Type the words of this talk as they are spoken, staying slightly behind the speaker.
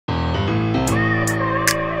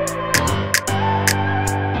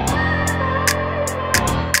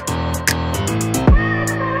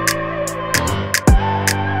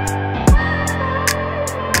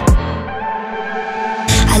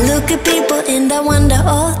I wonder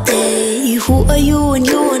all day, who are you when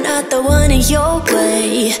you are not the one in your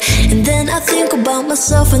way? And then I think about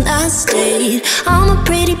myself and I state, I'm a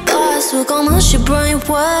pretty boss with almost your brain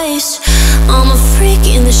waste. I'm a freak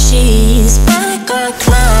in the sheets, but I got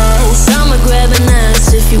class. I'ma grab an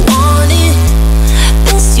ass if you want it.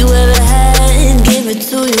 Best you ever had, give it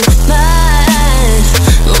to you mad.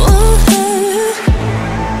 Ooh.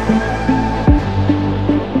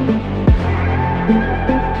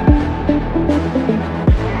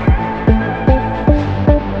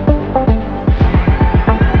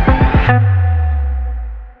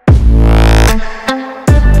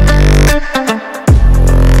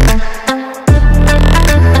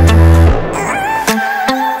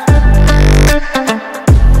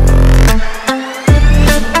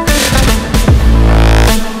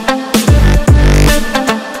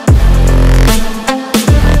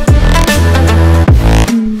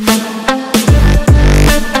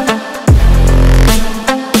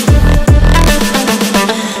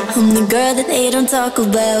 Talk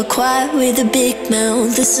about quiet with a big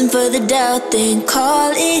mouth. Listen for the doubt, then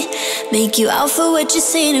call it. Make you out for what you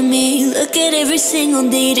say to me. Look at every single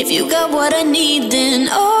date. If you got what I need, then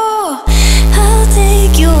oh, I'll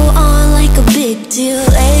take you on like a big deal.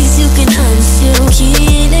 Legs you can unseal,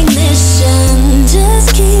 key in ignition.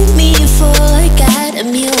 Just keep me full like I had a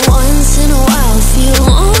meal once in a while. Feel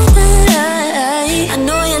all that I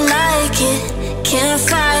know you like it, can't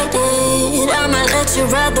fight it. I'ma let you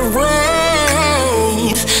ride the wave.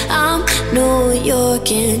 I'm New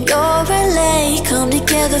York and you're LA. Come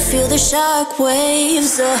together, feel the shock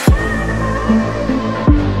waves.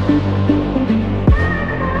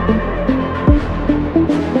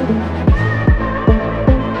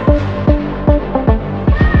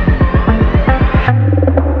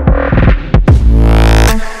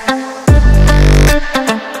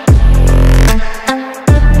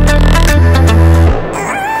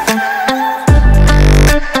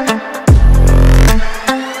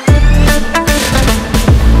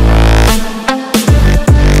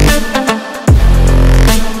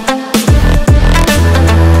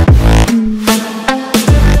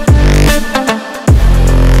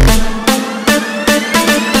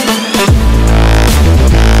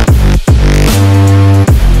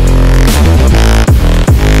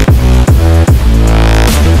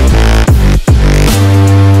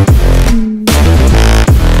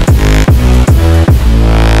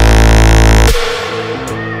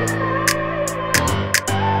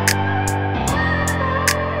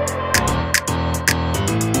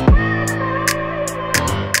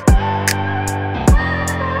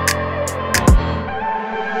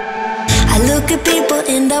 Look at people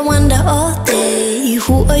and I wonder all day,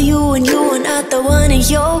 who are you when you are not the one in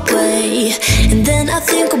your way? And then I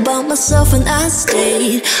think about myself and I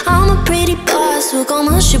state, I'm a pretty boss with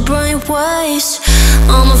almost your brain waste.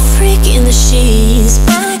 I'm a freak in the sheets,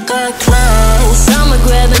 but I got class. I'ma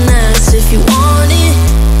grab an ass if you want it.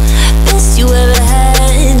 Best you ever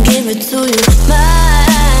had, give it to you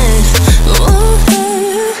mad. Ooh.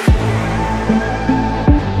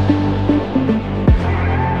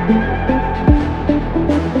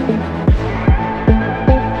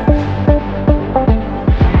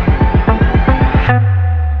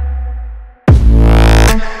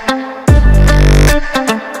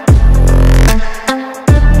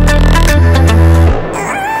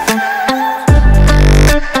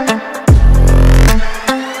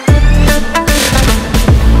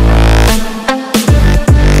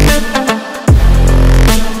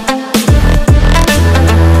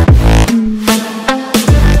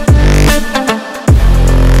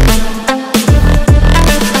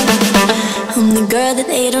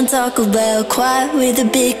 Talk about quiet with a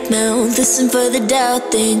big mouth. Listen for the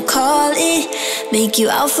doubt, then call it. Make you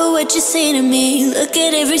out for what you say to me. Look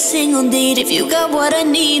at every single date. If you got what I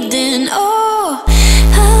need, then oh,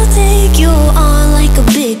 I'll take you on like a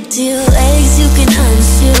big deal. Legs you can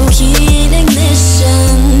unseal, key in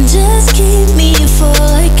ignition. Just keep me full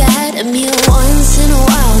like I had a meal once in a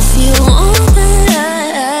while. Feel all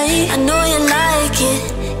that I know you like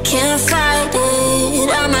it, can't fight it.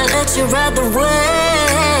 I'ma let you ride the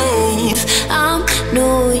wave. I'm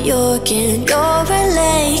New York and you're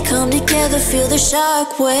LA. Come together, feel the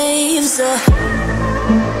shock waves.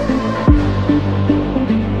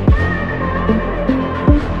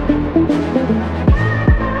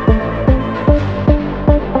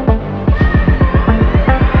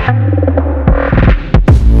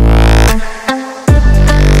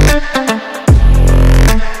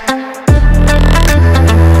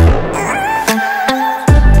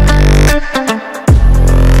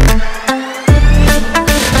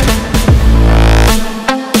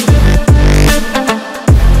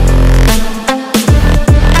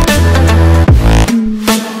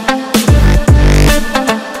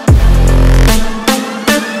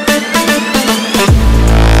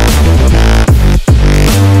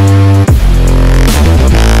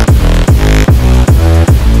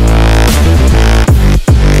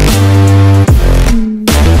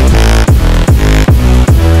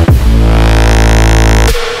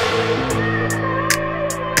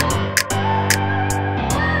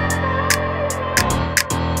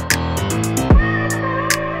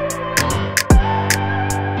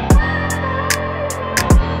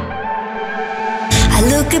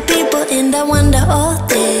 look at people and I wonder all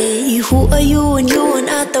day, who are you when you are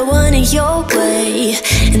not the one in your way?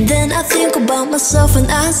 And then I think about myself and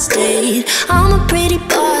I state, I'm a pretty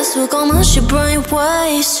boss with almost your brain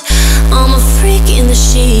waste. I'm a freak in the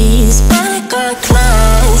sheets, but I got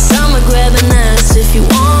class. I'ma grab an ass if you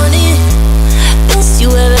want it. Best you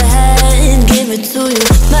ever had, give it to you,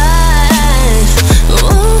 mine.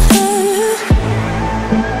 Ooh.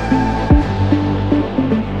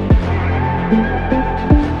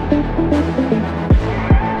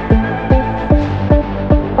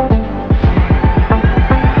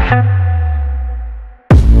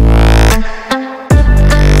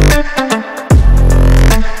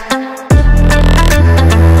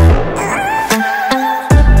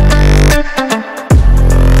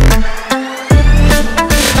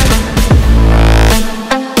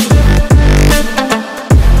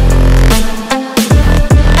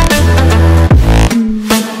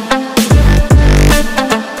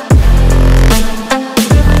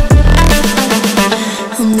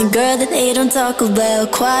 Talk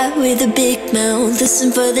about, quiet with a big mouth.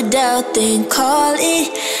 Listen for the doubt, then call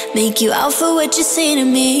it. Make you out for what you say to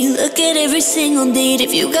me. Look at every single date.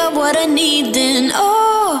 If you got what I need, then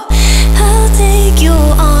oh, I'll take you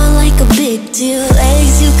on like a big deal.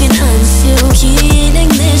 Legs you can unfeel, key in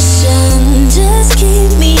ignition. Just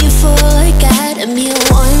keep me full like I had a meal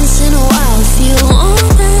once in a while. Feel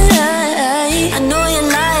alright. I know you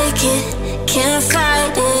like it, can't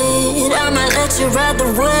fight it. I might let you ride the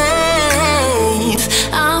wave.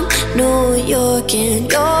 I'm New York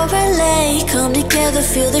and you're LA. Come together,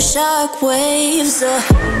 feel the shock waves.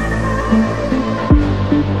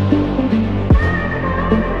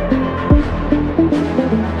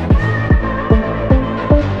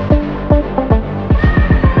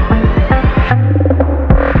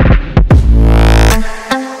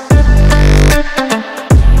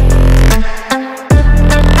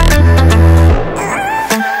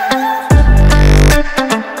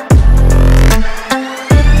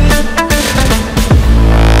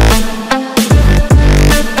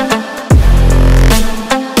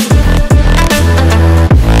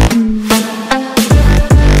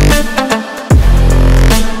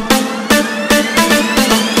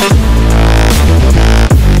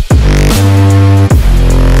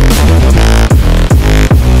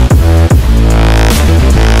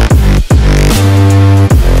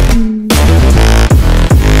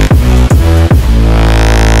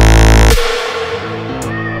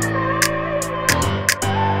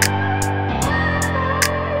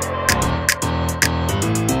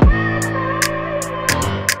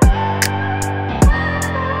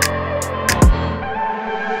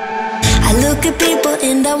 Look at people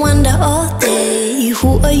and I wonder all day,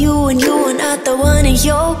 who are you when you are not the one in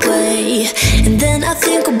your way? And then I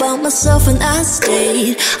think about myself and I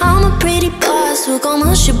state, I'm a pretty boss with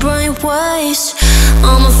almost your brain waste.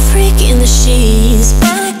 I'm a freak in the sheets, but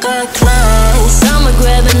I got class. I'ma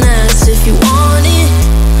grab an ass if you want it.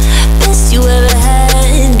 Best you ever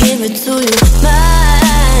had, give it to you,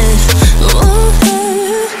 mine. Ooh.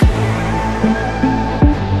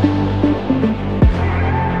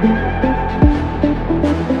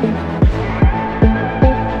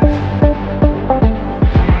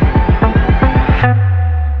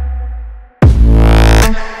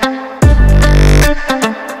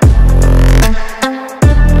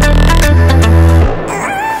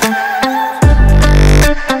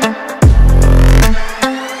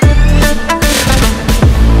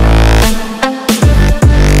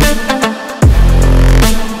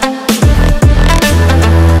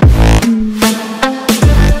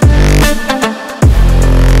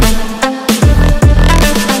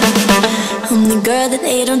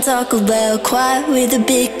 Talk about, quiet with a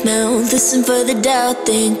big mouth. Listen for the doubt,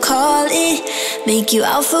 then call it. Make you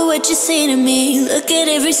out for what you say to me. Look at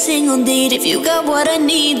every single date. If you got what I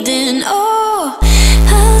need, then oh,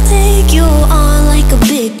 I'll take you on like a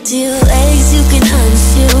big deal. Legs you can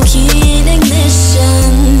unfeel, key in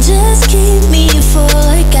ignition. Just keep me full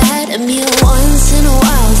like I had a meal once in a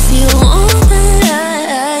while. Feel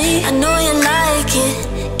alright. I know you like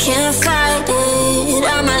it, can't fight it.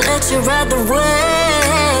 I might let you ride the wave.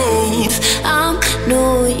 I'm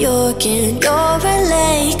New York and you're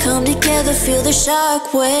LA. Come together, feel the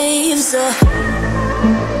shock waves.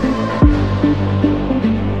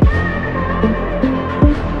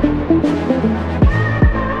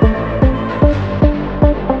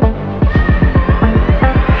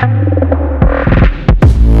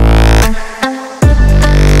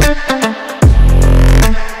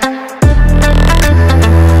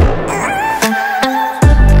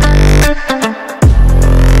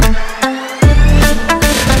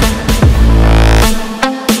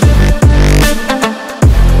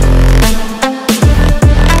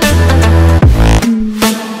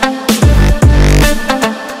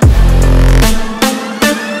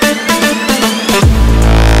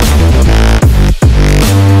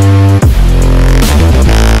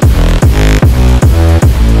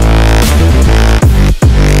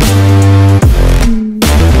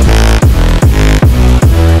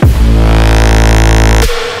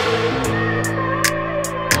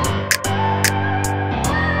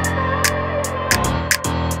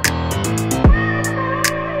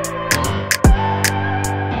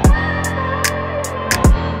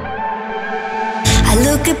 I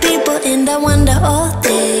look at people and I wonder all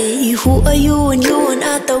day, who are you when you are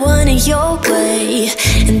not the one in your way?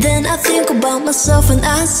 And then I think about myself and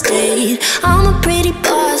I state, I'm a pretty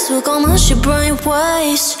boss with almost your brain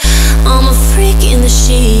waves. I'm a freak in the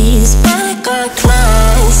sheets, but I got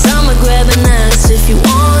class. I'ma grab an ass if you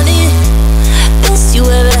want it. Best you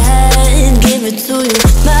ever had, give it to you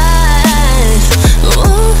bad.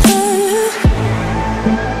 Ooh.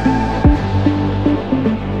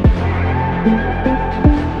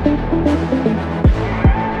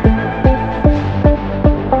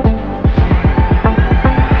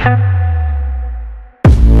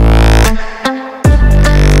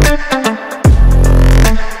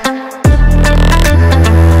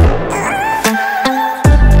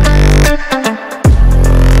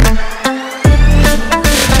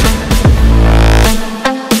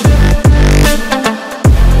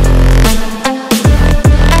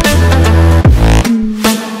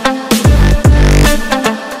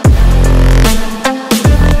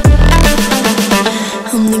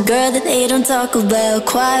 Talk about,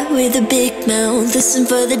 quiet with a big mouth. Listen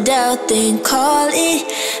for the doubt, then call it.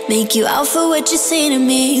 Make you out for what you say to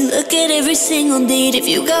me. Look at every single date. If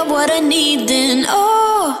you got what I need, then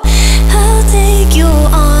oh, I'll take you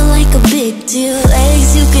on like a big deal.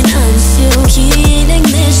 Legs you can unseal, key in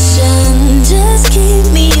ignition. Just keep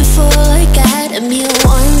me full like I had a meal.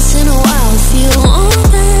 Once in a while, feel all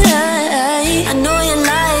that I know you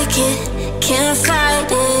like it, can't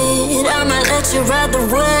fight it. I'ma let you ride the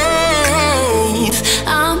wave.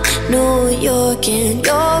 I'm New York and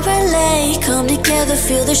you're LA. Come together,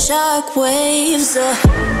 feel the shock waves.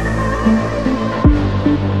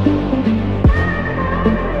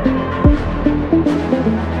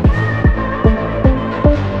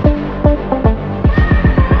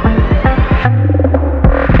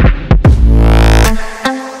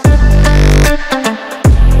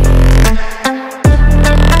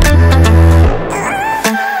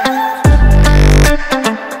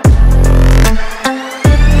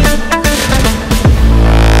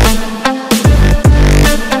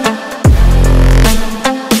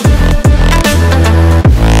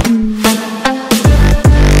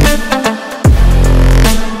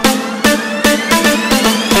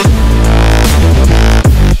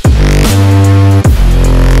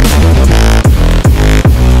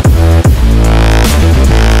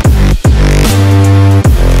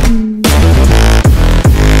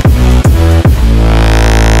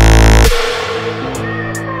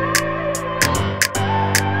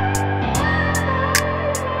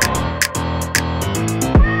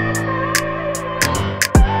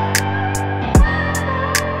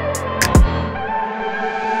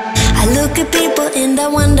 Look at people and I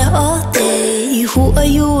wonder all day, who are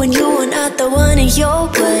you when you are not the one in your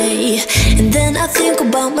way? And then I think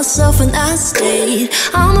about myself and I state,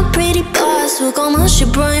 I'm a pretty boss with almost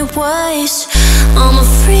your brain waves. I'm a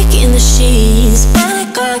freak in the sheets, but I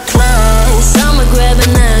got class. I'ma grab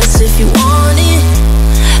an ass if you want it.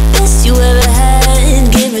 Best you ever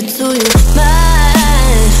had, give it to you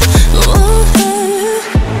bad. Ooh.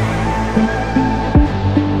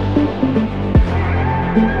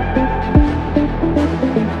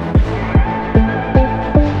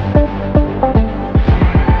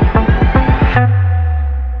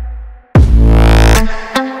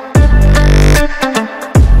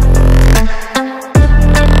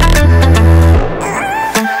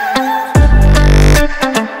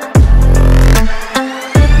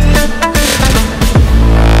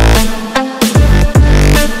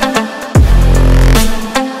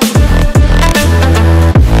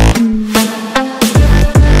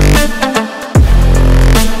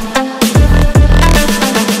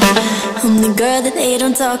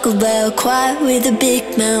 Talk about, quiet with a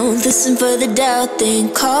big mouth. Listen for the doubt,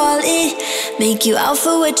 then call it. Make you out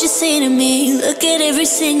for what you say to me. Look at every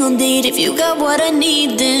single date. If you got what I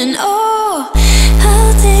need, then oh,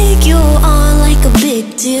 I'll take you on like a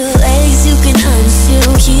big deal. Legs you can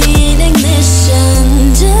unseal, key in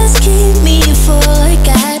ignition. Just keep me full like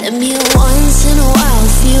I had a meal. Once in a while,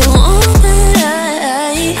 feel all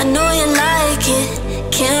that I know you like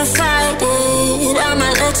it, can't fight it.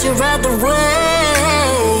 I'ma let you ride the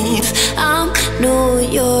wave. I'm New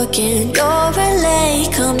York and you're LA.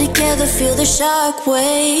 Come together, feel the shock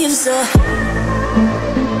waves.